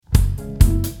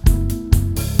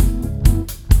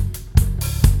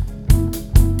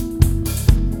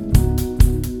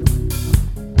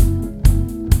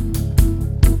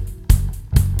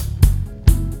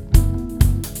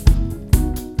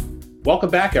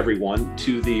welcome back, everyone,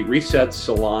 to the Reset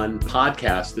Salon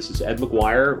podcast. This is Ed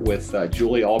McGuire with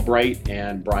Julie Albright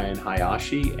and Brian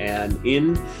Hayashi. And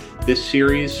in this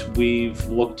series, we've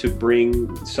looked to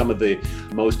bring some of the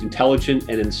most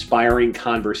intelligent and inspiring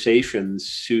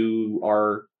conversations to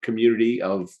our community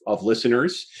of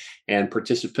listeners and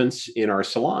participants in our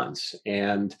salons.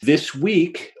 And this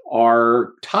week,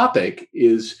 our topic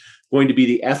is going to be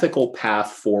the ethical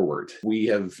path forward. We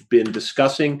have been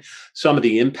discussing some of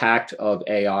the impact of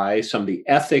AI, some of the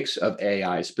ethics of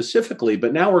AI specifically,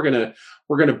 but now we're going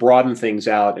to broaden things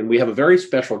out, and we have a very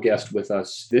special guest with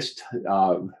us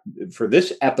for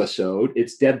this episode.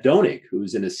 It's Deb Donig,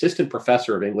 who's an assistant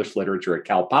professor of English literature at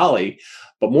Cal Poly.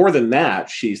 But more than that,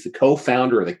 she's the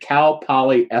co-founder of the Cal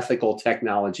Poly Ethical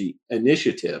Technology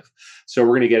Initiative. So we're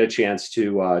going to get a chance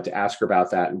to ask her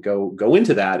about that and go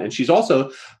into that. And she's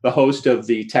also the host of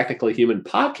the Technically Human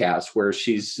podcast, where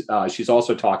she's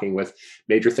also talking with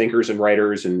major thinkers and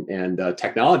writers and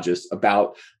technologists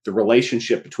about the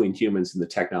relationship between humans and the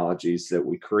technologies that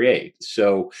we create.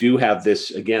 So do have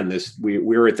this, again,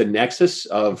 we're at the nexus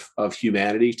of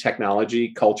humanity,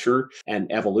 technology, culture, and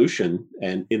evolution,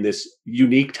 and in this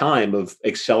unique time of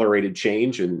accelerated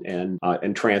change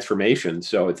and transformation.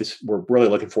 So we're really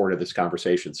looking forward to this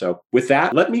conversation. So with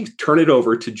that, let me turn it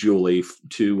over to Julie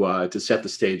to set the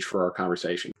stage for our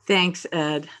conversation. Thanks,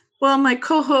 Ed. Well, my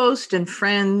co-host and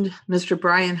friend, Mr.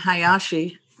 Brian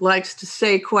Hayashi, likes to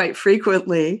say quite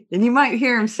frequently, and you might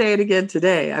hear him say it again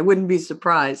today, I wouldn't be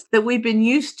surprised, that we've been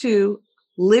used to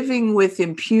living with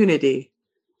impunity,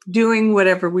 doing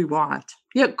whatever we want.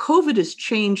 Yet COVID has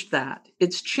changed that.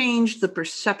 It's changed the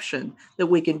perception that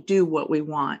we can do what we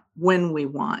want, when we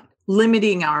want,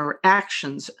 limiting our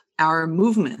actions, our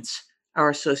movements,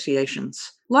 our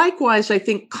associations. Likewise, I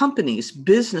think companies,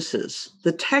 businesses,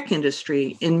 the tech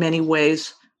industry in many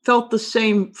ways felt the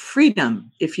same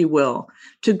freedom, if you will,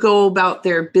 to go about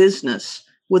their business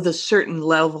with a certain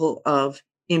level of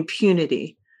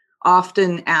impunity,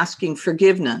 often asking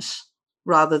forgiveness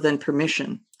rather than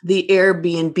permission. The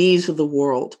Airbnbs of the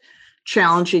world,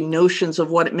 challenging notions of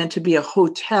what it meant to be a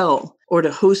hotel or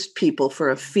to host people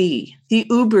for a fee. The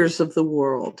Ubers of the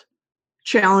world,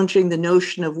 challenging the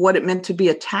notion of what it meant to be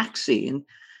a taxi and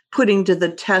putting to the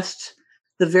test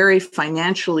the very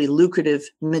financially lucrative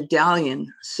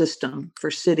medallion system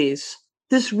for cities.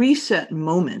 This reset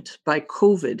moment by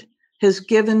COVID has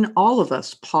given all of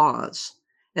us pause,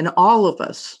 and all of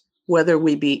us, whether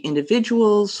we be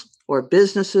individuals or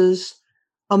businesses,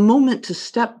 a moment to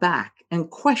step back and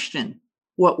question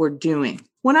what we're doing.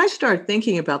 When I started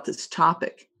thinking about this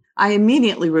topic, I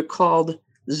immediately recalled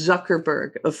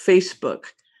Zuckerberg of Facebook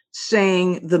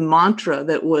saying the mantra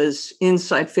that was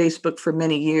inside Facebook for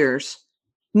many years: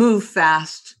 move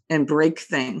fast and break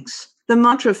things. The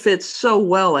mantra fits so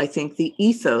well, I think, the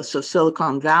ethos of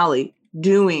Silicon Valley,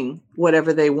 doing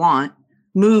whatever they want,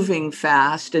 moving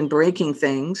fast and breaking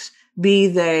things, be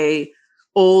they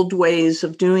old ways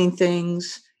of doing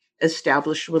things,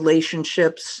 established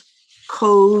relationships,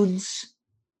 codes,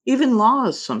 even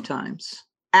laws sometimes,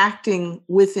 acting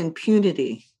with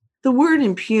impunity. The word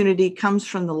impunity comes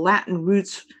from the Latin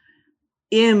roots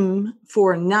im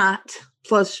for not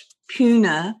plus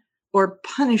puna or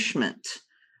punishment,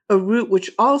 a root which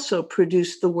also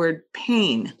produced the word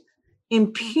pain.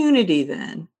 Impunity,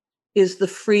 then, is the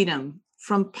freedom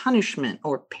from punishment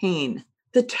or pain.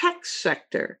 The tech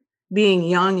sector, being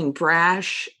young and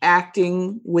brash,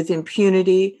 acting with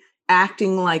impunity,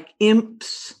 acting like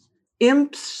imps.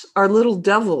 Imps are little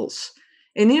devils.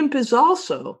 An imp is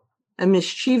also a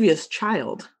mischievous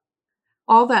child.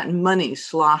 All that money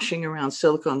sloshing around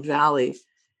Silicon Valley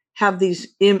have these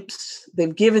imps,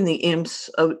 they've given the imps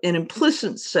an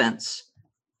implicit sense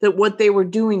that what they were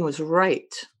doing was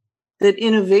right, that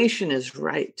innovation is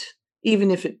right,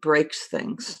 even if it breaks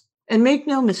things. And make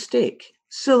no mistake,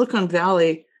 Silicon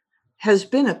Valley has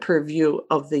been a purview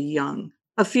of the young.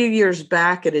 A few years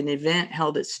back at an event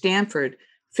held at Stanford,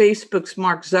 Facebook's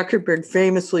Mark Zuckerberg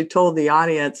famously told the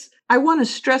audience, "I want to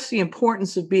stress the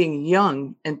importance of being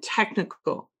young and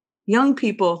technical. Young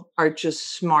people are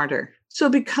just smarter." So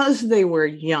because they were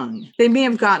young, they may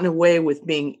have gotten away with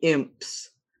being imps.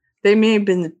 They may have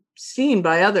been seen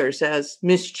by others as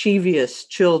mischievous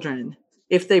children.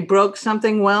 If they broke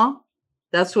something, well,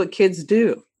 that's what kids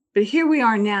do. But here we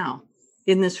are now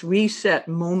in this reset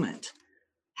moment,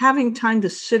 having time to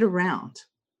sit around,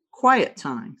 quiet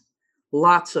time,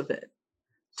 lots of it,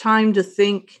 time to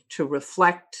think, to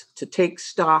reflect, to take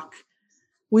stock.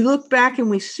 We look back and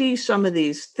we see some of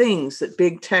these things that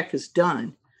big tech has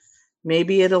done.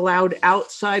 Maybe it allowed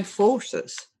outside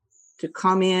forces to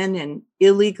come in and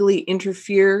illegally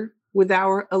interfere with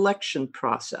our election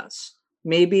process.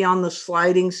 Maybe on the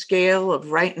sliding scale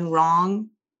of right and wrong,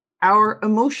 our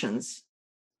emotions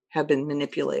have been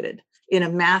manipulated in a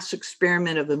mass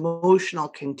experiment of emotional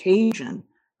contagion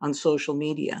on social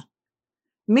media.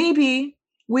 Maybe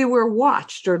we were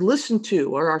watched or listened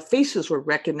to, or our faces were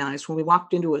recognized when we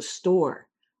walked into a store.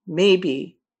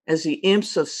 Maybe as the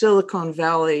imps of Silicon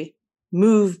Valley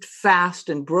moved fast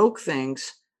and broke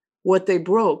things, what they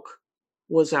broke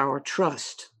was our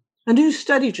trust. A new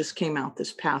study just came out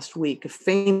this past week, a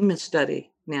famous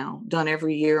study now done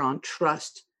every year on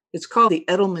trust. It's called the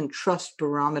Edelman Trust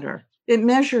Barometer. It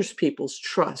measures people's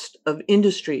trust of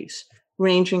industries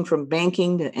ranging from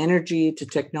banking to energy to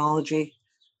technology.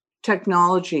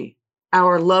 Technology,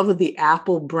 our love of the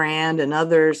Apple brand and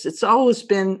others, it's always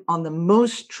been on the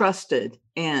most trusted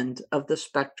end of the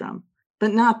spectrum,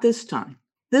 but not this time.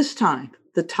 This time,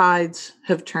 the tides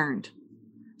have turned.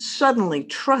 Suddenly,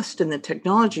 trust in the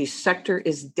technology sector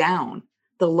is down.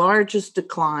 The largest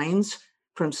declines,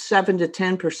 from 7 to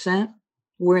 10%,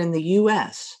 were in the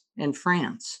US and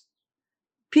France.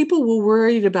 People were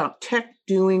worried about tech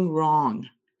doing wrong.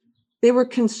 They were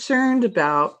concerned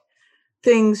about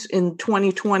things in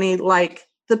 2020 like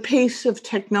the pace of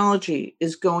technology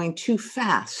is going too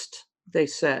fast, they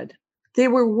said. They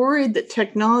were worried that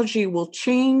technology will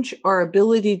change our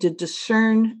ability to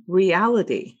discern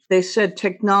reality. They said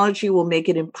technology will make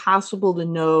it impossible to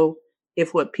know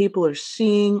if what people are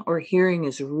seeing or hearing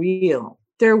is real.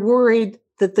 They're worried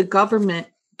that the government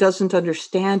doesn't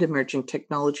understand emerging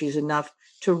technologies enough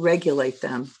to regulate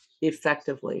them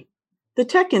effectively. The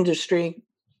tech industry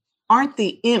aren't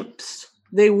the imps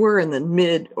they were in the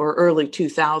mid or early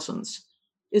 2000s.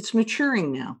 It's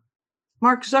maturing now.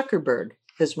 Mark Zuckerberg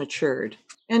has matured,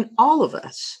 and all of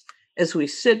us, as we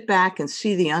sit back and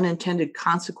see the unintended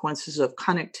consequences of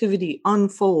connectivity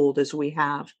unfold as we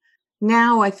have.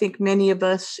 Now, I think many of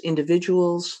us,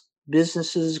 individuals,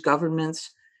 businesses,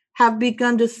 governments, have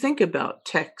begun to think about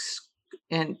techs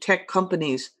and tech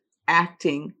companies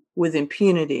acting with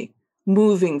impunity,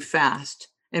 moving fast,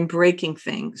 and breaking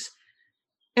things.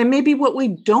 And maybe what we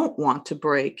don't want to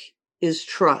break is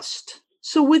trust.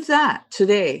 So, with that,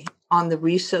 today on the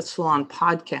Reset Salon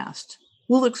podcast,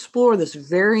 we'll explore this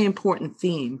very important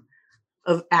theme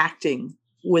of acting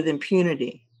with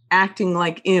impunity, acting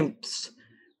like imps,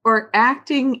 or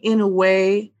acting in a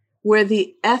way where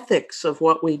the ethics of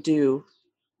what we do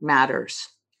matters.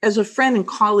 As a friend and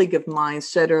colleague of mine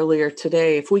said earlier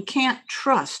today, if we can't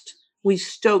trust, we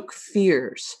stoke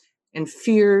fears, and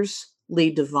fears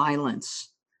lead to violence.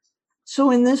 So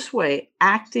in this way,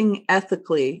 acting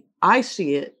ethically, I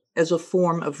see it as a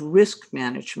form of risk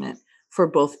management for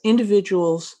both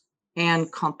individuals and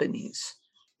companies.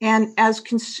 And as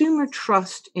consumer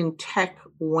trust in tech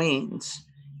wanes,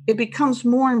 it becomes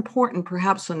more important,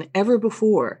 perhaps than ever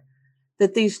before,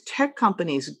 that these tech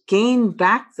companies gain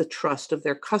back the trust of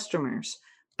their customers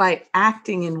by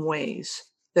acting in ways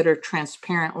that are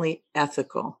transparently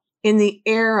ethical. In the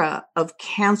era of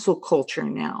cancel culture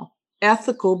now,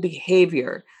 ethical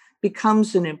behavior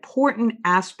becomes an important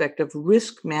aspect of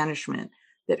risk management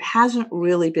that hasn't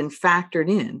really been factored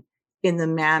in the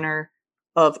manner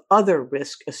of other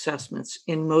risk assessments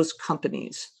in most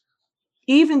companies,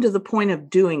 even to the point of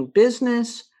doing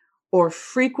business or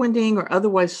frequenting or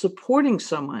otherwise supporting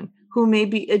someone who may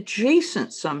be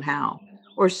adjacent somehow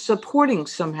or supporting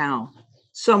somehow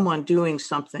someone doing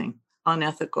something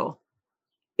unethical.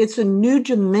 It's a new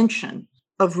dimension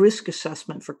of risk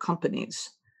assessment for companies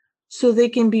so they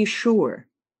can be sure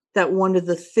that one of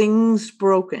the things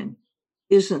broken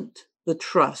isn't the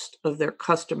trust of their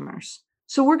customers.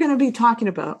 So we're going to be talking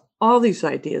about all these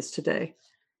ideas today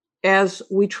as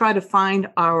we try to find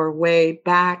our way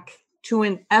back to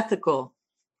an ethical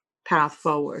path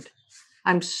forward.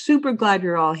 I'm super glad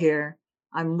you're all here.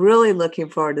 I'm really looking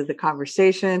forward to the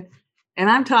conversation, and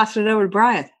I'm tossing it over to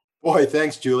Brian. Boy,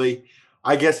 thanks, Julie.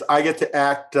 I guess I get to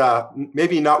act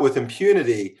maybe not with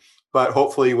impunity, but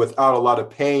hopefully without a lot of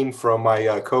pain from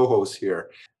my co-hosts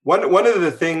here. One of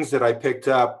the things that I picked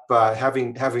up,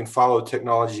 having followed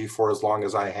technology for as long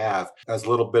as I have, as a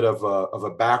little bit of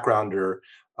a backgrounder,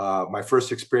 my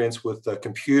first experience with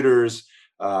computers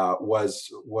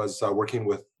was working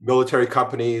with military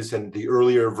companies and the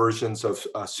earlier versions of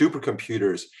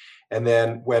supercomputers. And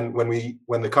then when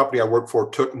the company I worked for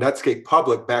took Netscape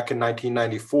public back in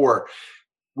 1994,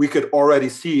 we could already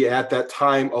see at that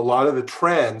time a lot of the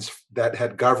trends that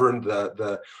had governed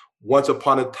the once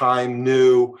upon a time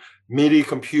new media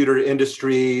computer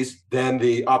industries, then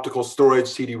the optical storage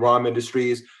CD-ROM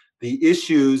industries. the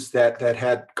issues that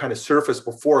had kind of surfaced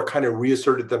before kind of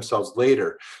reasserted themselves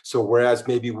later. So whereas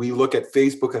maybe we look at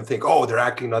Facebook and think, oh, they're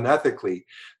acting unethically,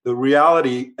 the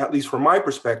reality, at least from my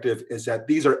perspective, is that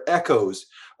these are echoes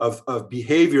of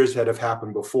behaviors that have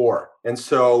happened before. And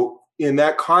so in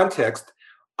that context,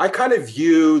 I kind of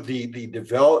view the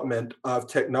development of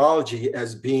technology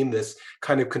as being this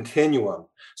kind of continuum.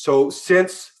 So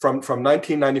since from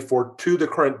 1994 to the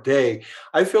current day,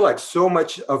 I feel like so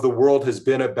much of the world has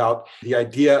been about the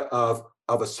idea of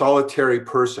a solitary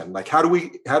person. Like how do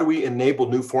we enable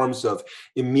new forms of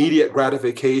immediate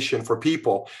gratification for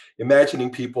people,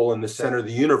 imagining people in the center of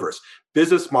the universe,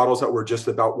 business models that were just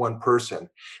about one person.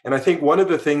 And I think one of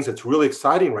the things that's really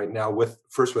exciting right now with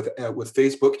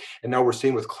Facebook, and now we're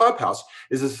seeing with Clubhouse,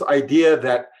 is this idea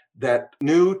that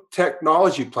new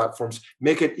technology platforms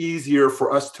make it easier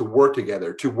for us to work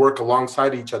together, to work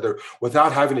alongside each other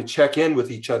without having to check in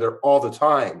with each other all the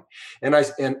time.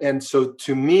 And so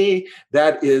to me,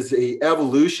 that is a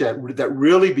evolution that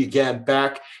really began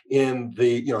back in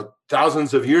the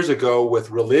thousands of years ago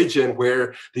with religion,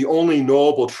 where the only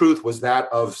knowable truth was that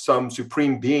of some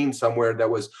supreme being somewhere that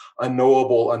was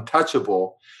unknowable,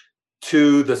 untouchable,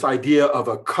 to this idea of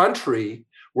a country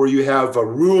where you have a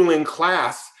ruling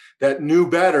class that knew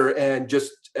better and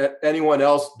just anyone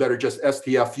else better just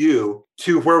STFU,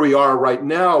 to where we are right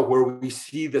now, where we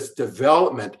see this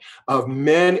development of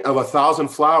 1,000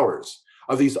 flowers,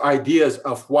 of these ideas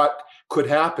of what could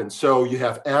happen. So you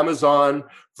have Amazon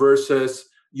versus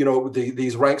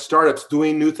these ranked startups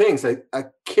doing new things. A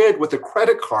kid with a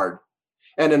credit card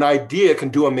and an idea can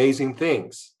do amazing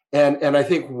things. And I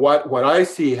think what I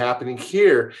see happening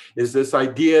here is this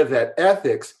idea that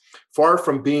ethics, far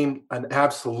from being an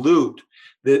absolute,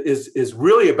 is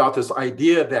really about this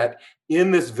idea that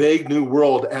in this vague new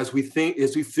world, as we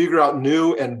figure out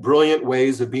new and brilliant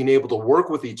ways of being able to work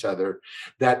with each other,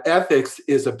 that ethics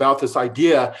is about this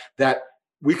idea that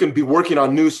we can be working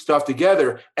on new stuff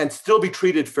together and still be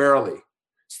treated fairly,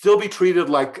 still be treated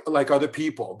like other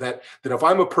people, that if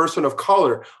I'm a person of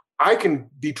color, I can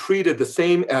be treated the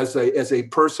same as a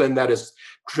person that has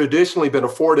traditionally been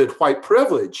afforded white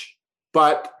privilege.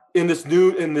 But in this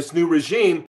new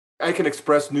regime, I can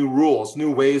express new rules,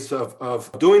 new ways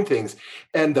of doing things.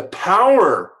 And the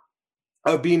power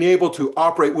of being able to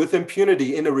operate with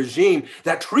impunity in a regime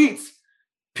that treats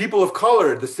people of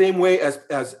color the same way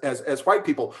as white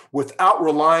people, without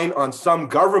relying on some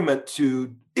government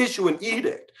to issue an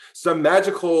edict, some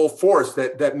magical force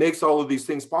that makes all of these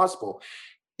things possible.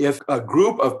 If a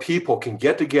group of people can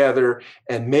get together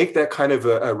and make that kind of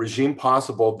a regime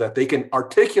possible, that they can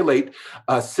articulate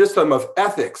a system of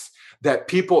ethics that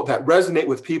resonate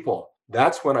with people,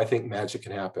 that's when I think magic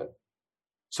can happen.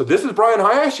 So this is Brian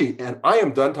Hayashi, and I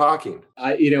am done talking.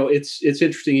 It's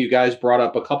interesting. You guys brought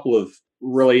up a couple of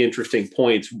really interesting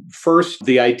points. First,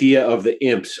 the idea of the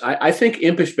imps. I think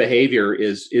impish behavior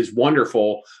is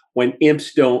wonderful when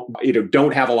imps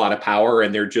don't have a lot of power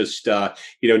and they're just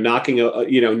knocking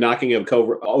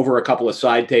over a couple of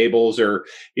side tables, or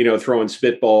throwing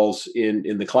spitballs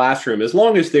in the classroom. As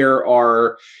long as there's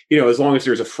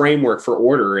a framework for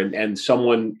order and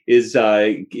someone is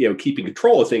keeping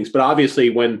control of things. But obviously,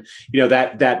 when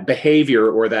that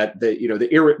behavior, or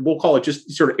we'll call it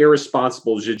just sort of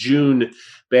irresponsible jejune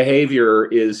behavior,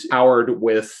 is powered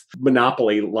with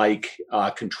monopoly-like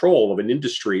control of an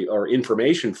industry or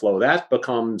information flow, that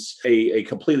becomes a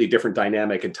completely different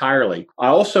dynamic entirely. I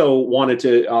also wanted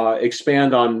to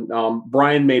expand on,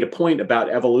 Brian made a point about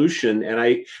evolution, and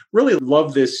I really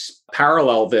love this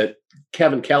parallel that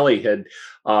Kevin Kelly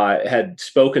had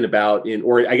spoken about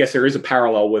or I guess there is a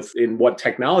parallel in what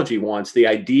technology wants, the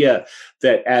idea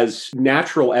that as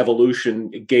natural evolution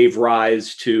gave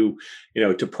rise to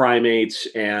primates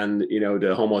and,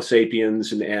 to Homo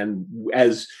sapiens, and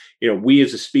as, we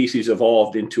as a species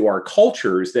evolved into our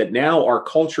cultures, that now our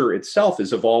culture itself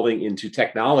is evolving into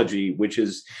technology, which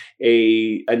is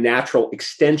a natural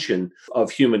extension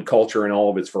of human culture in all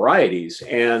of its varieties.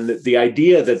 And the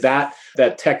idea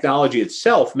that technology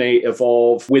itself may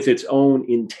evolve with its own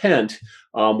intent,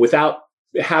 without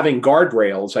having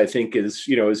guardrails, I think is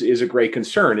a great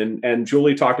concern. And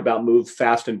Julie talked about move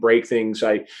fast and break things.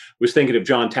 I was thinking of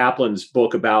John Taplin's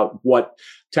book about what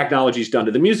technology's done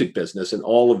to the music business and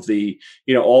all of the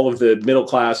middle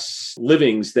class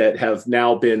livings that have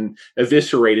now been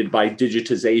eviscerated by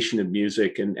digitization of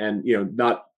music, and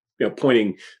not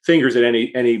pointing fingers at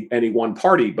any one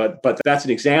party, but that's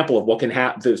an example of what can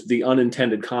happen, the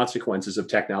unintended consequences of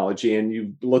technology. And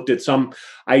you looked at some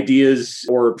ideas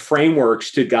or frameworks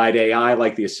to guide AI,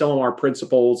 like the Asilomar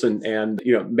principles and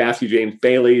Matthew James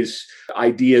Bailey's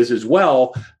ideas as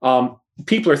well.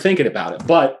 People are thinking about it,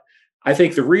 but I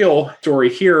think the real story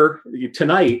here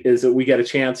tonight is that we get a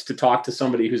chance to talk to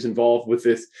somebody who's involved with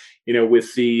this,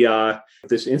 with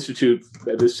this institute,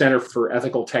 the Center for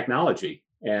Ethical Technology,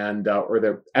 and or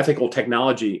the Ethical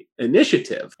Technology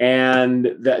Initiative,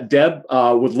 and that Deb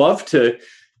would love to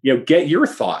get your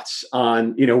thoughts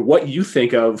on what you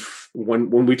think of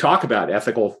when we talk about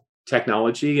ethical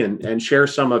technology, and share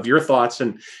some of your thoughts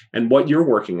and what you're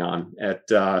working on at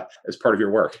as part of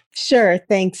your work. Sure.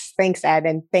 Thanks, Ed,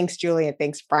 and thanks, Julie, and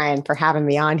thanks, Brian, for having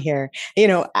me on here.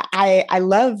 I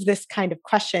love this kind of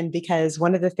question because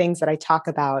one of the things that I talk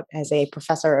about as a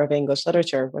professor of English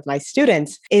literature with my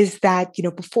students is that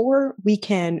before we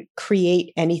can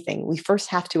create anything, we first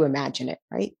have to imagine it.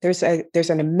 Right? There's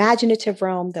an imaginative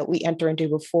realm that we enter into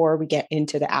before we get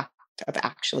into the act of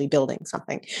actually building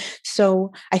something.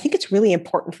 So I think it's really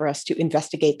important for us to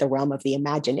investigate the realm of the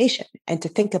imagination and to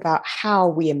think about how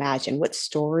we imagine, what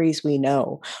stories we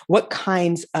know, what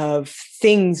kinds of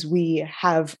things we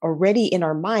have already in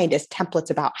our mind as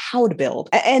templates about how to build.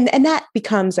 And that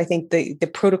becomes, I think,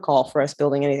 the protocol for us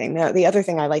building anything. Now, the other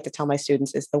thing I like to tell my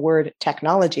students is the word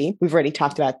technology. We've already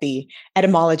talked about the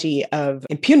etymology of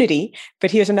impunity, but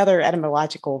here's another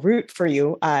etymological root for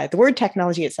you. The word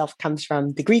technology itself comes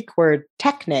from the Greek word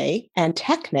techne, and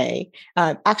techne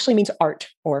actually means art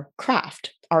or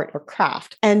craft.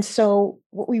 And so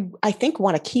what we, I think,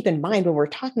 want to keep in mind when we're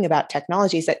talking about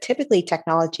technology is that typically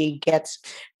technology gets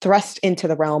thrust into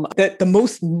the realm, the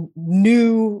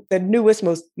newest,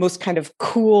 most kind of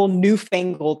cool,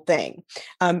 newfangled thing.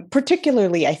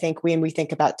 Particularly, I think when we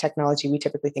think about technology, we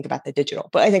typically think about the digital.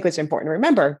 But I think it's important to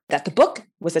remember that the book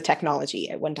was a technology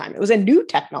at one time. It was a new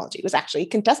technology. It was actually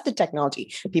contested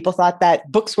technology. People thought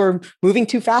that books were moving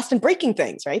too fast and breaking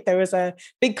things, right? There was a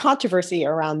big controversy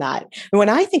around that. And when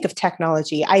I think of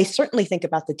technology, I certainly think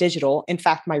about the digital. In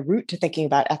fact, my route to thinking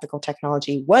about ethical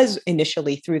technology was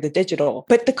initially through the digital.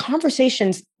 But the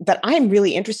conversations that I'm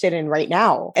really interested in right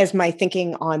now, as my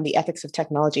thinking on the ethics of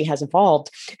technology has evolved,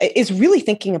 is really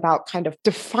thinking about kind of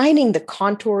defining the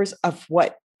contours of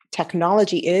what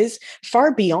technology is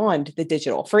far beyond the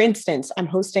digital. For instance, I'm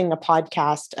hosting a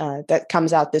podcast that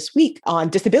comes out this week on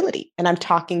disability, and I'm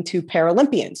talking to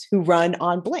Paralympians who run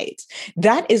on blades.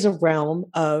 That is a realm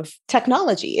of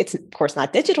technology. It's, of course,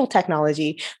 not digital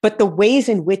technology, but the ways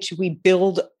in which we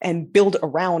build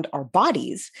around our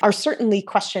bodies are certainly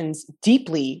questions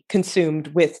deeply consumed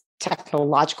with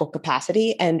technological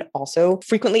capacity and also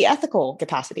frequently ethical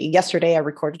capacity. Yesterday, I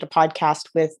recorded a podcast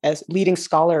with a leading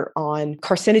scholar on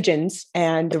carcinogens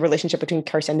and the relationship between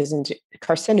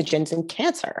carcinogens and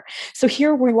cancer. So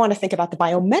here we want to think about the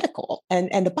biomedical and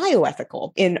the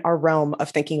bioethical in our realm of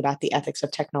thinking about the ethics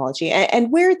of technology,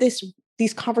 and where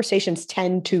these conversations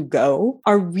tend to go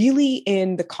are really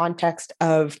in the context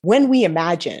of when we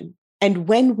imagine and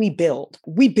when we build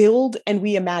and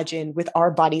we imagine with our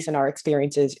bodies and our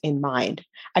experiences in mind.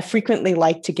 I frequently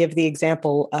like to give the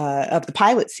example of the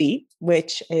pilot seat,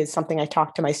 which is something I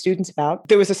talk to my students about.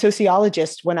 There was a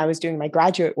sociologist when I was doing my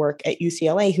graduate work at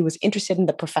UCLA who was interested in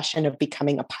the profession of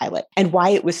becoming a pilot and why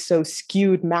it was so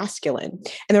skewed masculine.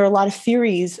 And there are a lot of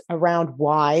theories around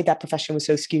why that profession was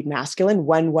so skewed masculine.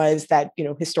 One was that,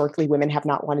 historically women have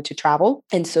not wanted to travel,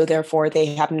 and so therefore they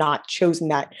have not chosen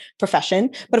that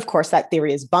profession. But of course, that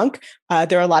theory is bunk.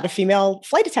 There are a lot of female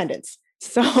flight attendants.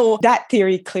 So that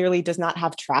theory clearly does not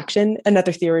have traction.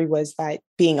 Another theory was that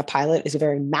being a pilot is a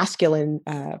very masculine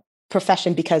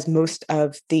profession because most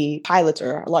of the pilots,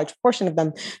 or a large portion of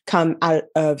them, come out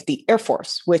of the Air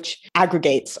Force, which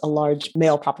aggregates a large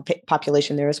male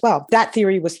population there as well. That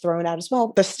theory was thrown out as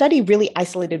well. The study really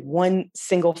isolated one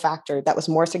single factor that was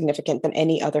more significant than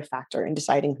any other factor in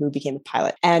deciding who became a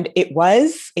pilot. And it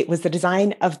was the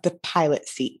design of the pilot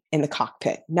seat in the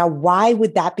cockpit. Now, why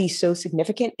would that be so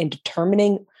significant in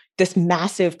determining this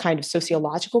massive kind of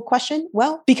sociological question?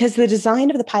 Well, because the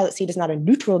design of the pilot seat is not a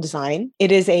neutral design.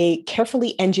 It is a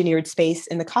carefully engineered space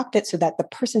in the cockpit so that the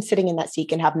person sitting in that seat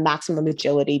can have maximum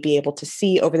agility, be able to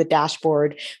see over the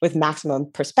dashboard with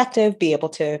maximum perspective, be able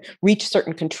to reach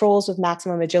certain controls with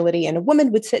maximum agility. And a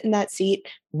woman would sit in that seat,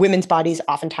 women's bodies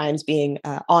oftentimes being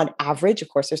on average, of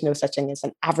course, there's no such thing as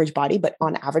an average body, but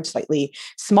on average, slightly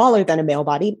smaller than a male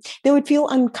body. They would feel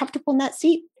uncomfortable in that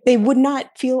seat. They would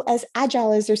not feel as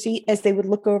agile as their seat as they would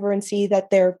look over and see that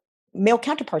their male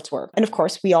counterparts were. And of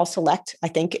course, we all select, I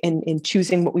think, in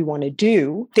choosing what we want to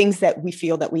do, things that we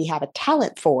feel that we have a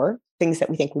talent for, things that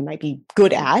we think we might be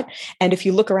good at. And if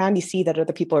you look around, you see that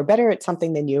other people are better at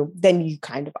something than you, then you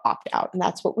kind of opt out. And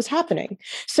that's what was happening.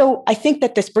 So I think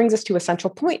that this brings us to a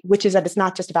central point, which is that it's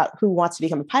not just about who wants to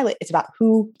become a pilot, it's about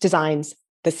who designs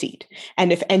the seat.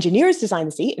 And if engineers design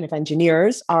the seat, and if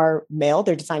engineers are male,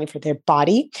 they're designing for their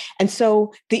body. And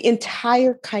so the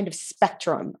entire kind of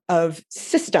spectrum of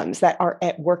systems that are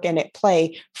at work and at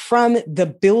play from the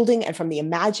building and from the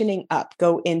imagining up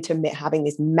go into having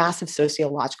these massive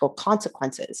sociological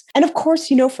consequences. And of course,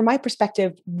 from my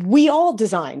perspective, we all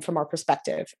design from our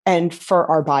perspective and for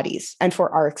our bodies and for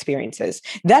our experiences.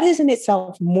 That is in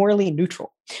itself morally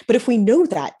neutral. But if we know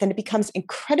that, then it becomes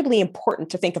incredibly important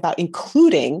to think about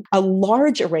including a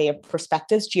large array of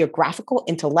perspectives, geographical,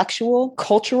 intellectual,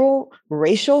 cultural,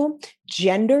 racial,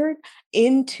 gendered,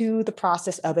 into the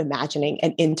process of imagining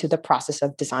and into the process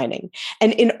of designing.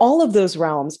 And in all of those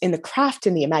realms, in the craft,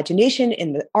 in the imagination,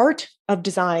 in the art of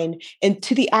design, and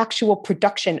to the actual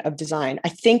production of design, I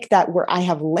think that where I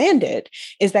have landed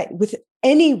is that with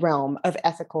any realm of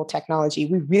ethical technology,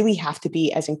 we really have to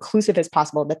be as inclusive as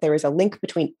possible, that there is a link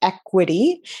between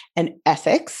equity and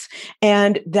ethics,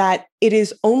 and that it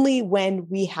is only when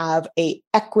we have an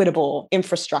equitable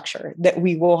infrastructure that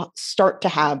we will start to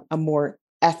have a more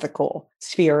ethical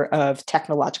sphere of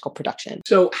technological production.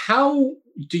 So how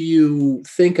do you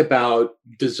think about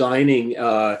designing,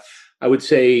 I would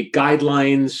say,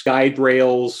 guidelines, guide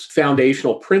rails,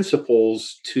 foundational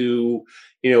principles to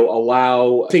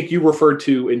allow, I think you referred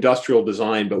to industrial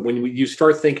design, but when you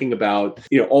start thinking about,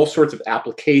 all sorts of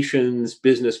applications,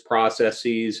 business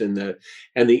processes, and the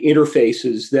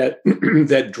interfaces that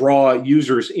that draw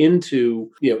users into,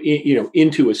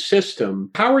 into a system,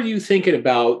 how are you thinking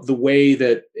about the way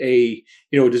that a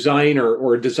designer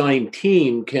or a design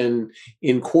team can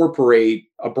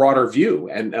incorporate a broader view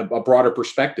and a broader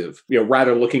perspective,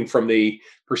 rather looking from the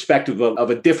perspective of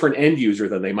a different end user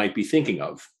than they might be thinking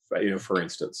of? For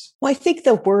instance? Well, I think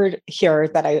the word here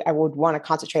that I would want to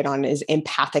concentrate on is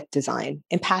empathic design.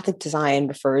 Empathic design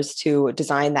refers to a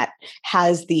design that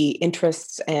has the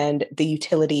interests and the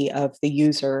utility of the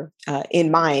user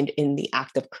in mind in the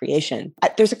act of creation.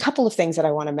 There's a couple of things that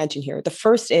I want to mention here. The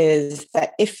first is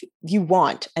that if you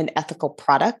want an ethical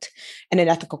product and an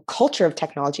ethical culture of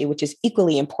technology, which is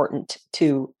equally important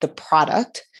to the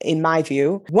product, in my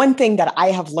view, one thing that I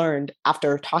have learned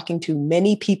after talking to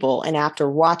many people and after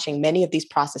watching many of these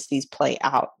processes play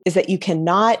out is that you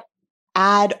cannot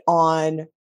add on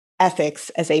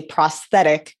ethics as a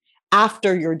prosthetic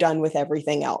after you're done with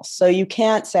everything else. So you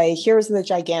can't say, here's the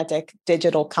gigantic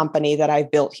digital company that I've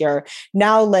built here.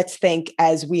 Now let's think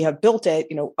as we have built it,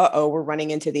 we're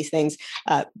running into these things.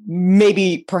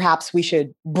 Maybe perhaps we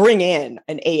should bring in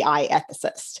an AI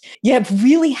ethicist. You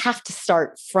really have to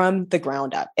start from the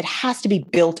ground up. It has to be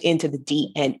built into the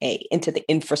DNA, into the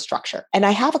infrastructure. And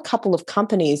I have a couple of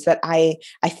companies that I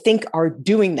think are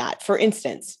doing that. For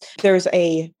instance, there's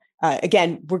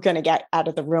again, we're going to get out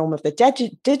of the realm of the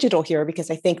digital here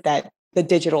because I think that the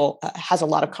digital has a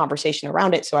lot of conversation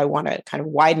around it. So I want to kind of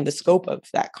widen the scope of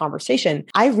that conversation.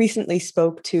 I recently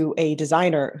spoke to a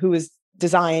designer who has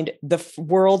designed the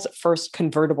world's first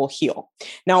convertible heel.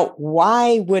 Now,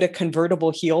 why would a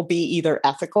convertible heel be either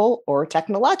ethical or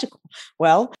technological?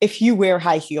 Well, if you wear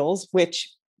high heels,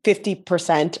 which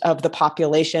 50% of the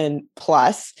population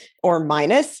plus or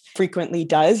minus frequently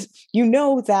does,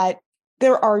 that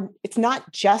it's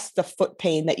not just the foot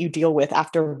pain that you deal with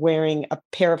after wearing a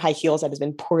pair of high heels that has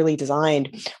been poorly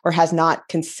designed or has not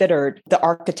considered the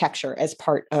architecture as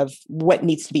part of what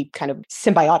needs to be kind of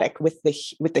symbiotic with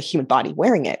the human body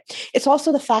wearing it. It's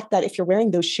also the fact that if you're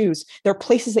wearing those shoes, there are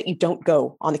places that you don't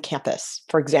go on the campus.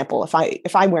 For example,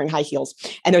 if I'm wearing high heels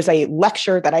and there's a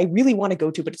lecture that I really want to go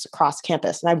to, but it's across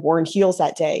campus and I've worn heels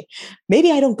that day,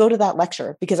 maybe I don't go to that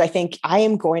lecture because I think I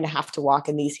am going to have to walk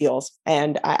in these heels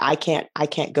and I can't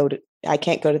go to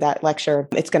that lecture.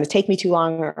 It's going to take me too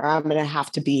long, or I'm going to have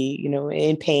to be,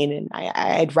 in pain, and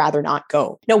I'd rather not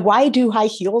go. Now, why do high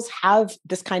heels have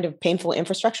this kind of painful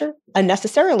infrastructure?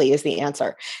 Unnecessarily is the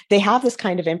answer. They have this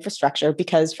kind of infrastructure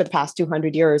because for the past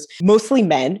 200 years, mostly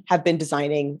men have been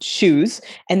designing shoes,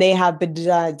 and they have been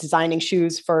designing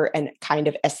shoes for a kind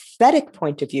of aesthetic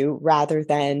point of view rather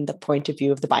than the point of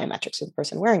view of the biometrics of the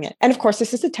person wearing it. And of course,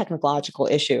 this is a technological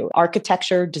issue.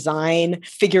 Architecture, design,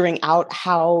 figuring out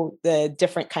how the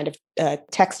different kind of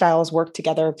textiles work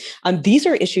together. These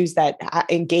are issues that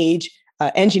engage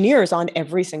engineers on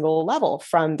every single level,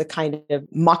 from the kind of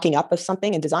mocking up of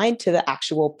something in design to the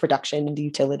actual production and the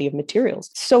utility of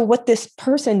materials. So what this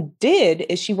person did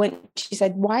is she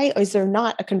said, why is there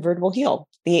not a convertible heel?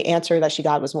 The answer that she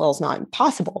got was, well, it's not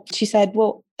impossible. She said,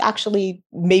 well, actually,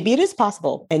 maybe it is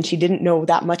possible. And she didn't know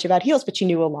that much about heels, but she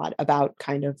knew a lot about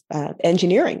kind of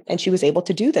engineering, and she was able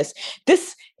to do this.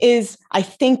 This is, I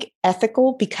think,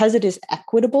 ethical because it is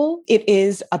equitable. It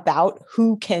is about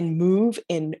who can move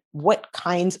in what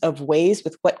kinds of ways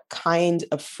with what kinds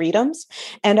of freedoms.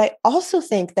 And I also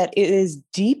think that it is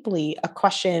deeply a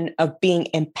question of being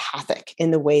empathic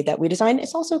in the way that we design.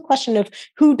 It's also a question of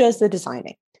who does the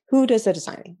designing. Who does the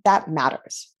designing? That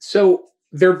matters. So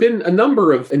there have been a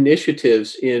number of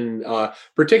initiatives in,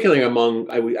 particularly among,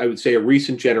 I would say, a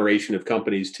recent generation of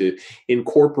companies to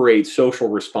incorporate social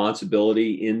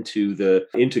responsibility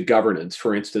into governance.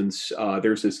 For instance,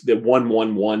 there's the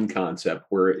 1-1-1 concept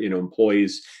where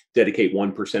employees dedicate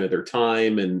 1% of their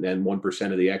time and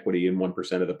 1% of the equity and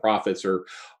 1% of the profits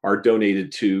are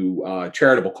donated to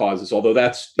charitable causes. Although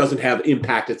that doesn't have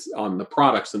impact on the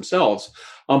products themselves.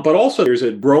 But also there's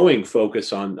a growing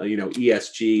focus on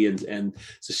ESG and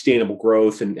sustainable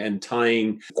growth and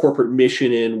tying corporate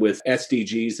mission in with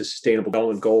SDGs, the Sustainable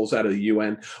Development Goals out of the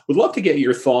UN. Would love to get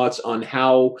your thoughts on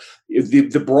how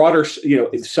the broader,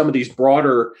 some of these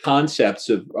broader concepts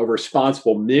of a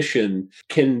responsible mission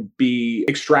can be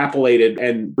extrapolated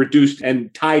and reduced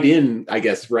and tied in, I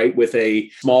guess, right, with a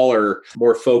smaller,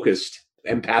 more focused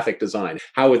empathic design.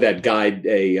 How would that guide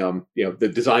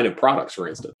the design of products, for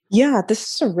instance? Yeah,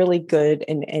 this is a really good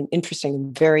and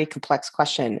interesting, very complex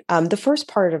question. The first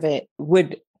part of it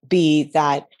would be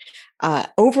that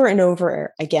over and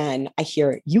over again, I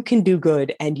hear you can do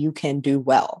good and you can do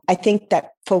well. I think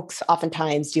that folks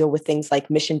oftentimes deal with things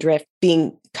like mission drift,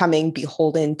 becoming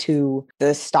beholden to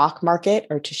the stock market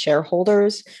or to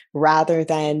shareholders rather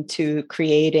than to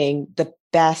creating the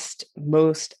best,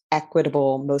 most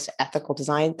equitable, most ethical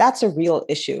design. That's a real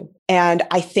issue. And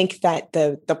I think that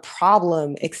the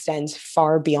problem extends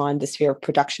far beyond the sphere of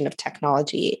production of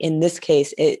technology. In this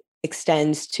case, it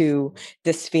extends to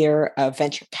the sphere of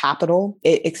venture capital.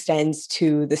 It extends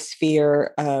to the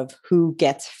sphere of who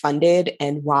gets funded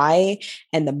and why,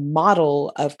 and the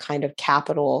model of kind of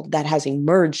capital that has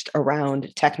emerged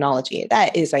around technology.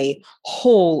 That is a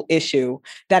whole issue.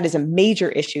 That is a major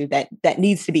issue that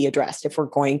needs to be addressed if we're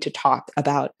going to talk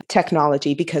about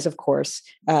technology, because of course,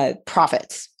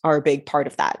 profits are a big part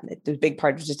of that. The big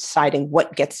part of deciding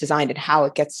what gets designed and how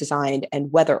it gets designed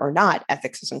and whether or not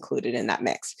ethics is included in that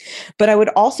mix. But I would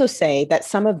also say that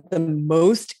some of the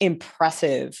most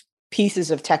impressive pieces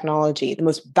of technology, the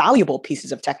most valuable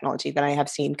pieces of technology that I have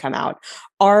seen come out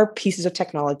are pieces of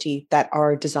technology that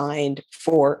are designed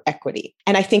for equity.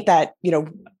 And I think that,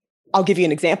 I'll give you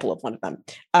an example of one of them.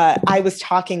 I was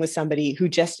talking with somebody who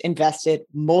just invested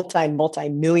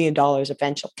multi-million dollars of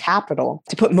venture capital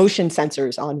to put motion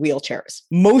sensors on wheelchairs.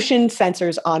 Motion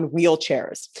sensors on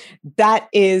wheelchairs. That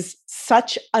is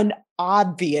such an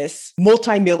obvious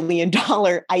multi-million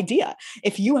dollar idea.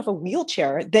 If you have a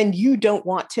wheelchair, then you don't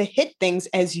want to hit things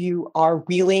as you are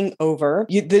wheeling over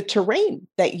the terrain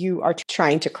that you are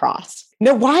trying to cross.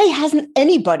 Now, why hasn't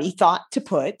anybody thought to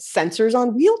put sensors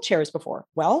on wheelchairs before?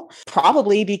 Well,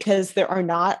 probably because there are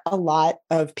not a lot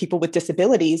of people with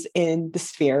disabilities in the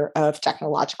sphere of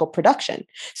technological production.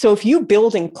 So if you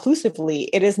build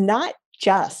inclusively, it is not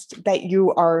just that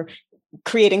you are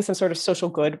creating some sort of social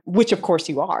good, which of course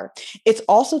you are. It's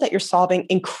also that you're solving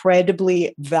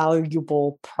incredibly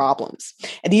valuable problems.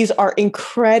 And these are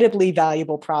incredibly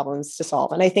valuable problems to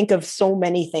solve. And I think of so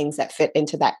many things that fit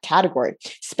into that category.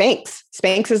 Spanx.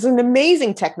 Spanx is an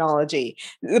amazing technology.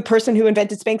 The person who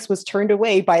invented Spanx was turned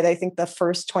away by, I think, the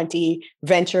first 20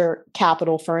 venture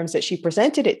capital firms that she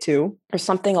presented it to, or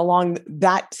something along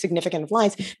that significant of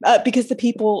lines, because the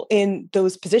people in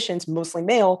those positions, mostly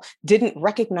male, didn't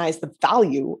recognize the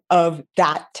value of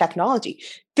that technology.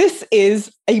 This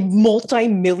is a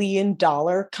multi-million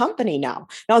dollar company now.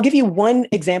 Now, I'll give you one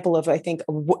example of, I think,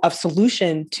 a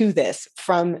solution to this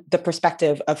from the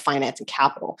perspective of finance and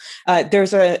capital.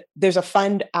 There's a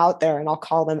fund out there, and I'll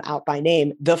call them out by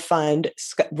name, the fund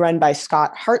run by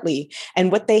Scott Hartley.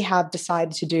 And what they have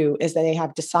decided to do is that they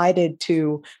have decided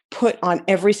to put on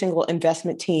every single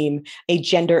investment team a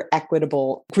gender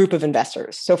equitable group of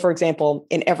investors. So, for example,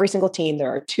 in every single team,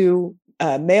 there are two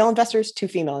male investors, two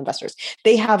female investors.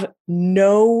 They have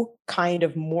no kind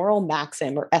of moral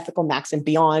maxim or ethical maxim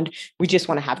beyond, we just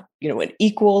want to have, an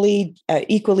equally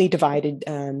divided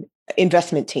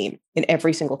investment team in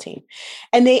every single team.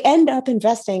 And they end up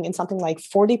investing in something like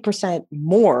 40%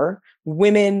 more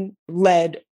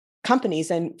women-led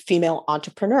companies and female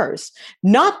entrepreneurs,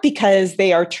 not because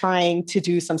they are trying to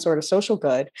do some sort of social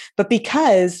good, but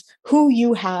because who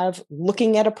you have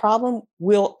looking at a problem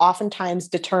will oftentimes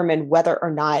determine whether or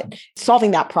not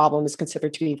solving that problem is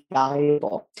considered to be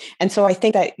valuable. And so I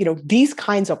think that, these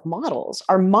kinds of models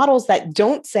are models that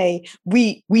don't say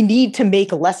we need to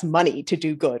make less money to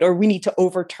do good, or we need to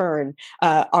overturn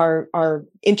our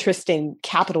interest in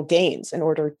capital gains in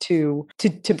order to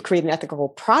create an ethical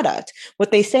product.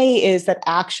 What they say is that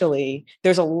actually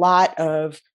there's a lot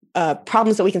of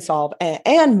problems that we can solve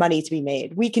and money to be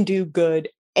made. We can do good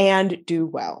and do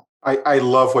well. I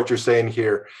love what you're saying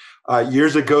here.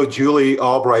 Years ago, Julie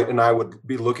Albright and I would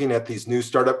be looking at these new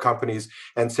startup companies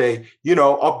and say,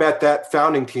 I'll bet that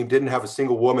founding team didn't have a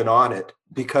single woman on it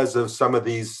because of some of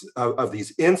these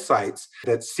insights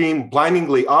that seemed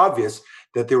blindingly obvious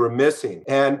that they were missing.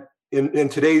 And in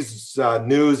today's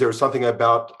news, there was something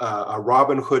about a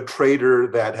Robinhood trader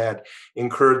that had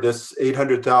incurred this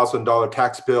 $800,000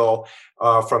 tax bill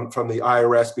from the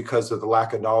IRS because of the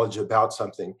lack of knowledge about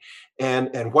something.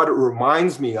 And what it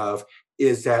reminds me of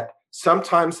is that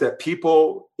sometimes that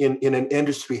people in an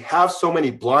industry have so many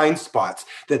blind spots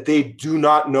that they do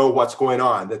not know what's going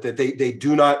on, that they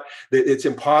do not, that it's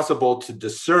impossible to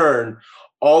discern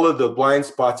all of the blind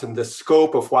spots and the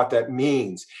scope of what that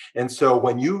means. And so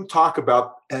when you talk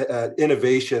about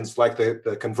innovations like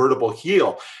the convertible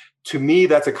heel, to me,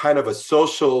 that's a kind of a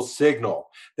social signal.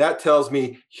 That tells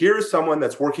me here's someone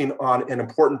that's working on an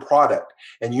important product.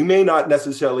 And you may not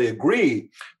necessarily agree,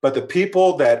 but the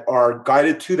people that are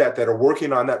guided to that are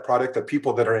working on that product, the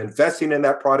people that are investing in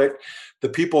that product, the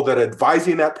people that are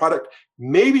advising that product,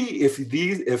 maybe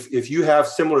if you have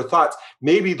similar thoughts,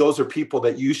 maybe those are people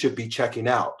that you should be checking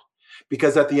out.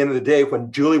 Because at the end of the day,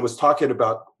 when Julie was talking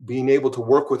about being able to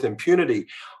work with impunity,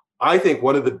 I think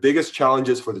one of the biggest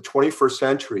challenges for the 21st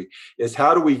century is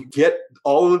how do we get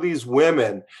all of these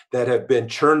women that have been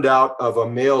churned out of a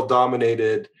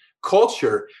male-dominated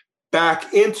culture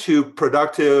back into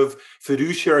productive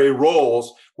fiduciary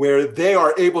roles where they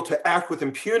are able to act with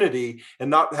impunity and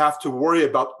not have to worry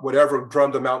about whatever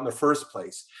drummed them out in the first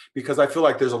place. Because I feel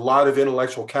like there's a lot of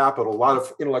intellectual capital, a lot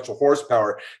of intellectual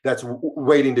horsepower that's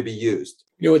waiting to be used.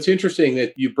 It's interesting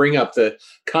that you bring up the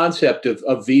concept of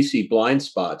VC blind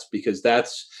spots, because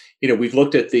that's, we've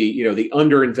looked at the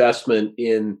underinvestment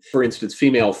in, for instance,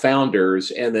 female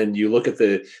founders, and then you look at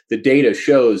the data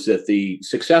shows that the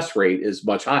success rate is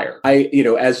much higher.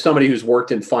 As somebody who's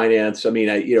worked in finance,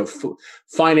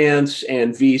 finance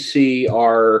and VC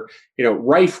are,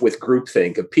 rife with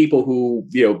groupthink of people who,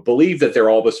 believe that they're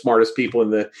all the smartest people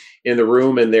in the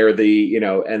room, and they're the,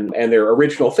 and they're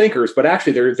original thinkers. But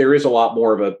actually, there is a lot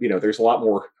more of a, there's a lot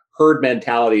more herd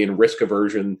mentality and risk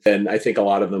aversion than I think a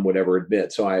lot of them would ever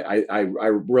admit. So I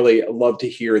really love to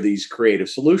hear these creative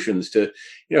solutions to,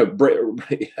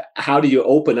 how do you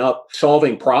open up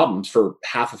solving problems for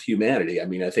half of humanity?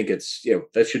 I think it's,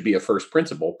 that should be a first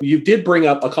principle. You did bring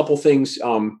up a couple things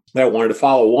that I wanted to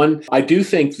follow. One, I do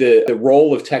think the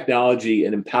role of technology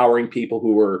in empowering people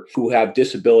who have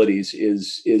disabilities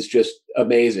is just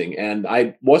amazing. And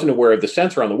I wasn't aware of the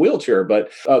sensor on the wheelchair,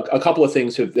 but a couple of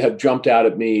things have jumped out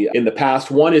at me in the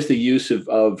past. One is the use of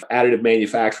additive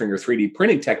manufacturing or 3D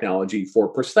printing technology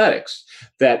for prosthetics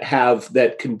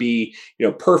that can be,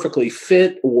 perfectly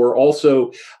fit, or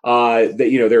also that,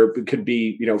 there could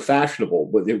be, fashionable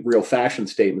with real fashion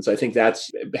statements. I think that's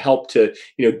helped to,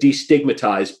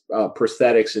 destigmatize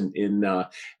prosthetics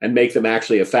and make them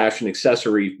actually a fashion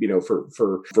accessory,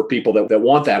 for people that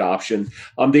want that option.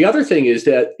 The other thing is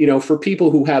that, for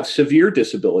people who have severe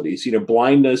disabilities,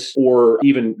 blindness, or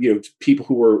even, people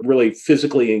who are really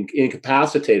physically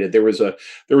incapacitated. There was a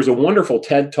wonderful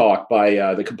TED talk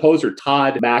by the composer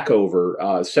Todd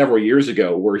Mackover several years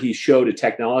ago, where he showed a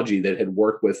technology that had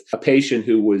worked with a patient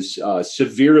who was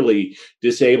severely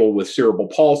disabled with cerebral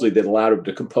palsy that allowed him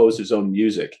to compose his own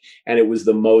music. And it was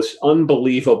the most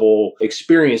unbelievable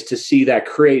experience to see that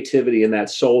creativity and that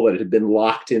soul that had been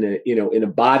locked in a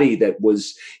body that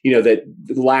was, that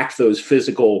lacked those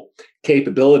physical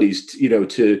capabilities,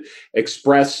 to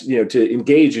express, to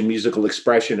engage in musical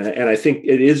expression. And I think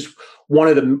it is one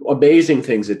of the amazing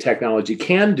things that technology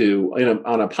can do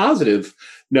on a positive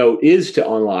note, is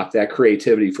to unlock that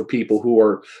creativity for people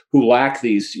who lack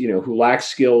these, who lack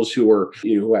skills, who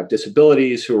have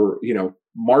disabilities, who are,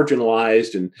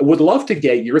 marginalized. And I would love to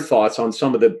get your thoughts on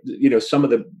some of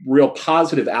the real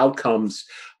positive outcomes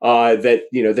that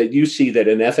you see that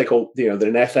an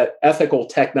ethical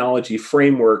technology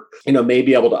framework may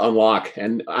be able to unlock.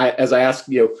 And as I ask,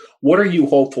 what are you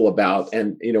hopeful about,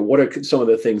 and what are some of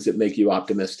the things that make you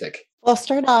optimistic? Well, I'll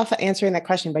start off answering that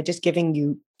question by just giving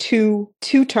you two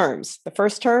terms. The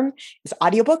first term is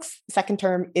audiobooks. The second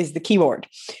term is the keyboard.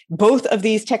 Both of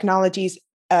these technologies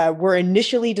were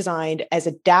initially designed as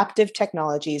adaptive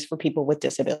technologies for people with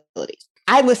disabilities.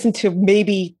 I listen to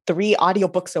maybe 3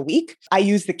 audiobooks a week. I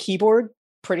use the keyboard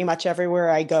pretty much everywhere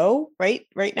I go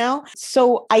right now.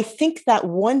 So I think that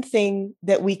one thing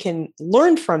that we can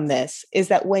learn from this is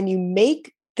that when you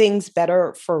make things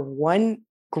better for one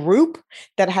group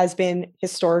that has been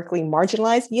historically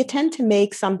marginalized, you tend to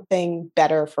make something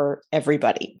better for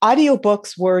everybody.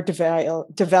 Audiobooks were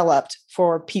developed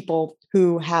for people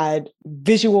who had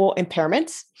visual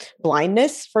impairments,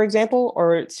 blindness, for example,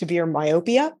 or severe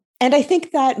myopia. And I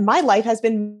think that my life has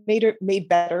been made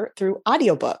better through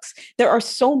audiobooks. There are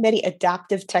so many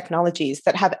adaptive technologies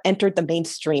that have entered the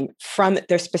mainstream from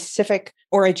their specific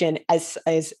origin as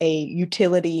a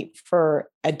utility for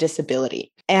a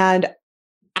disability. And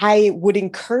I would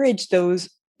encourage those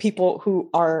people who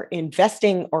are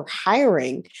investing or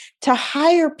hiring to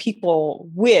hire people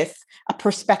with a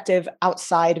perspective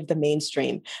outside of the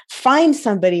mainstream. Find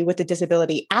somebody with a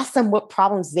disability, ask them what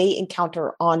problems they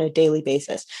encounter on a daily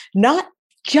basis, not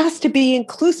just to be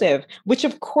inclusive, which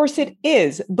of course it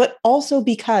is, but also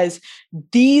because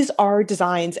these are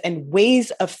designs and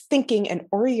ways of thinking and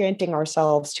orienting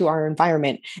ourselves to our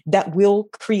environment that will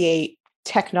create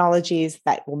technologies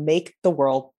that will make the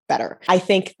world better. I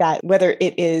think that whether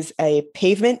it is a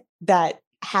pavement that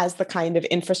has the kind of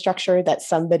infrastructure that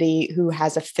somebody who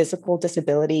has a physical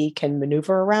disability can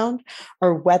maneuver around,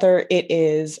 or whether it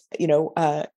is,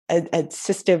 an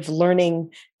assistive learning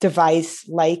device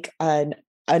like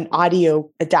an audio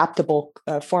adaptable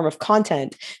form of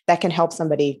content that can help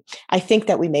somebody. I think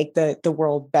that we make the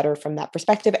world better from that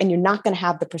perspective. And you're not going to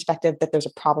have the perspective that there's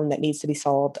a problem that needs to be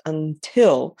solved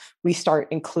until we start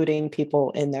including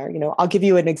people in there. I'll give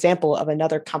you an example of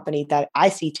another company that I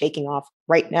see taking off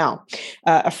right now.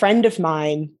 A friend of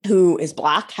mine who is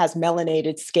Black, has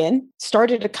melanated skin,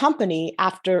 started a company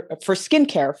for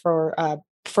skincare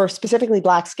for specifically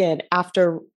Black skin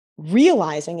after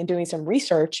realizing and doing some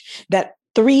research that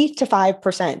 3 to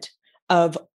 5%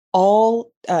 of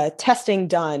all testing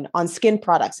done on skin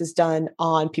products is done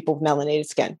on people with melanated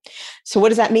skin. So what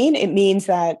does that mean? It means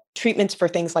that treatments for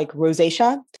things like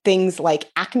rosacea, things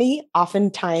like acne,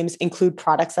 oftentimes include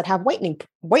products that have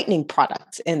whitening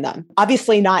products in them.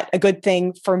 Obviously not a good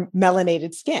thing for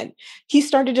melanated skin. He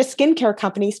started a skincare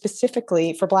company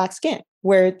specifically for Black skin,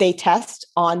 where they test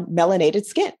on melanated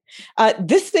skin.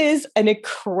 This is an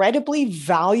incredibly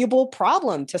valuable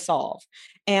problem to solve.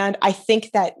 And I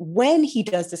think that when he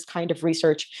does this kind of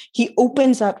research, he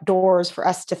opens up doors for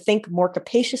us to think more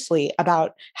capaciously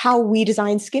about how we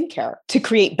design skincare to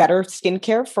create better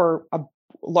skincare for a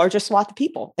larger swath of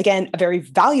people. Again, a very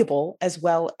valuable as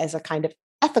well as a kind of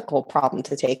ethical problem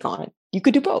to take on. You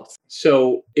could do both.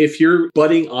 So if you're a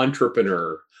budding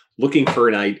entrepreneur looking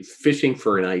for fishing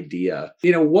for an idea,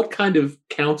 what kind of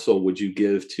counsel would you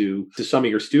give to some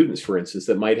of your students, for instance,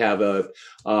 that might have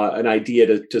an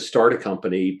idea to start a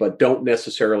company, but don't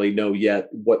necessarily know yet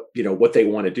what they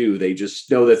want to do? They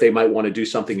just know that they might want to do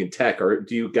something in tech. Or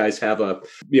do you guys have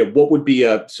what would be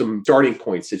some starting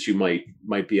points that you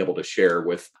might be able to share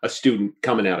with a student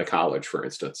coming out of college, for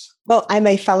instance? Well, I'm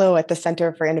a fellow at the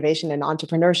Center for Innovation and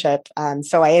Entrepreneurship.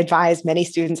 So I advise many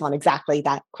students on exactly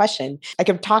that question. I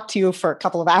could talk to you for a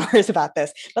couple of hours about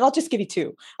this, but I'll just give you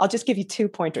two. I'll just give you 2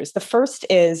 pointers. The first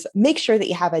is make sure that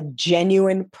you have a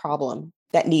genuine problem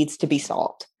that needs to be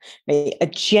solved, a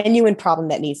genuine problem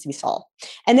that needs to be solved.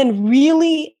 And then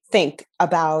really think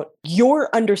about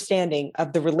your understanding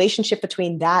of the relationship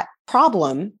between that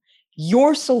problem,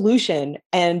 your solution,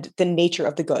 and the nature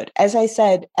of the good. As I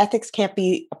said, ethics can't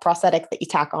be a prosthetic that you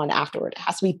tack on afterward. It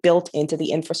has to be built into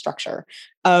the infrastructure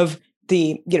of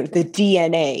the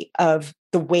DNA of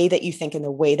the way that you think and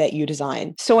the way that you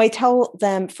design. So I tell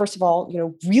them, first of all,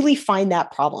 really find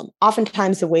that problem.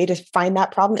 Oftentimes the way to find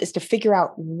that problem is to figure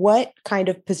out what kind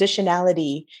of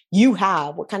positionality you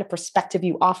have, what kind of perspective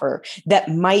you offer that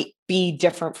might be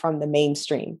different from the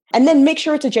mainstream. And then make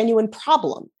sure it's a genuine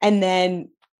problem. And then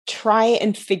try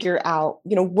and figure out,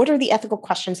 what are the ethical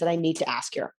questions that I need to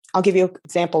ask here? I'll give you an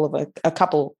example of a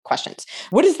couple questions.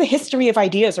 What is the history of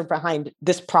ideas behind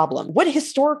this problem? What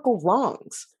historical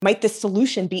wrongs might this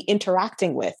solution be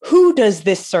interacting with? Who does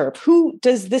this serve? Who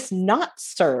does this not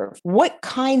serve? What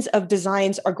kinds of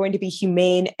designs are going to be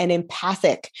humane and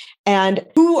empathic? And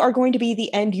who are going to be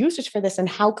the end users for this? And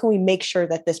how can we make sure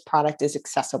that this product is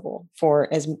accessible for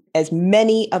as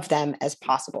many of them as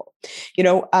possible?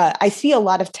 I see a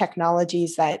lot of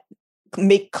technologies that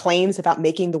make claims about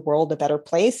making the world a better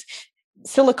place.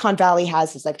 Silicon Valley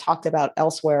has, as I've talked about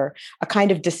elsewhere, a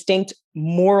kind of distinct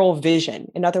moral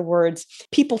vision. In other words,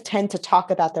 people tend to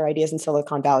talk about their ideas in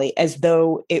Silicon Valley as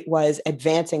though it was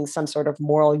advancing some sort of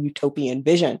moral utopian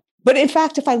vision. But in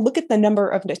fact, if I look at the number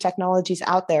of technologies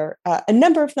out there, a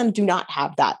number of them do not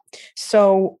have that.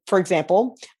 So, for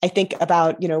example, I think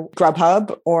about,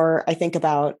 Grubhub, or I think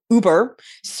about Uber.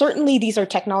 Certainly, these are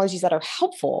technologies that are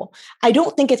helpful. I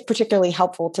don't think it's particularly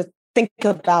helpful to think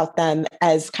about them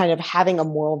as kind of having a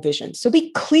moral vision. So be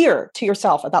clear to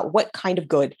yourself about what kind of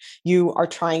good you are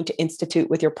trying to institute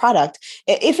with your product.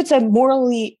 If it's a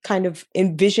morally kind of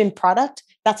envisioned product,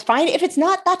 that's fine. If it's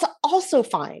not, that's also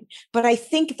fine. But I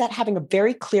think that having a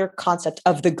very clear concept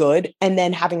of the good and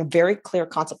then having a very clear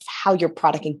concept of how your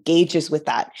product engages with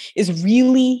that is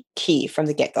really key from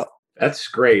the get-go. That's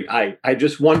great. I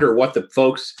just wonder what the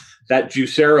folks, that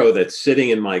Juicero that's sitting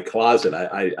in my closet,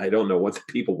 I don't know what the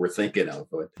people were thinking of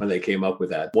when they came up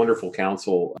with that. Wonderful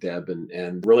counsel, Deb,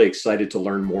 and really excited to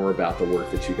learn more about the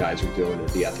work that you guys are doing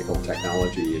at the Ethical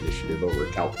Technology Initiative over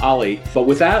at Cal Poly. But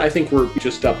with that, I think we're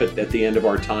just up at the end of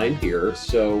our time here.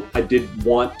 So I did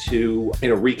want to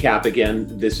recap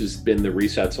again. This has been the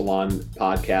Reset Salon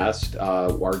podcast.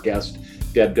 Our guest,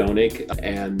 Deb Donig,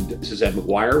 and this is Ed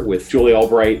McGuire with Julie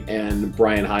Albright and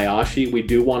Brian Hayashi. We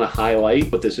do want to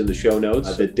highlight, put this in the show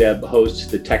notes, that Deb hosts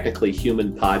the Technically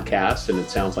Human podcast, and it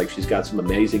sounds like she's got some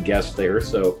amazing guests there,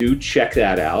 so do check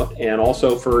that out. And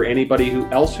also for anybody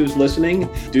else who's listening,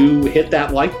 do hit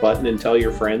that like button and tell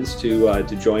your friends to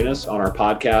join us on our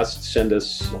podcast. Send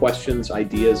us questions,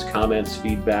 ideas, comments,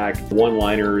 feedback,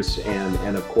 one-liners,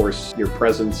 and of course, your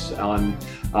presence on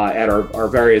at our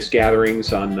various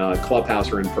gatherings on Clubhouse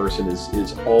or in person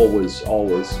is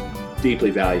always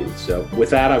deeply valued. So with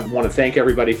that, I want to thank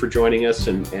everybody for joining us,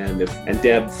 and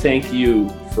Deb, thank you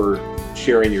for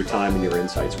sharing your time and your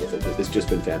insights with it. It's just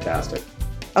been fantastic.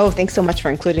 Oh, thanks so much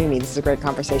for including me. This is a great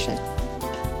conversation.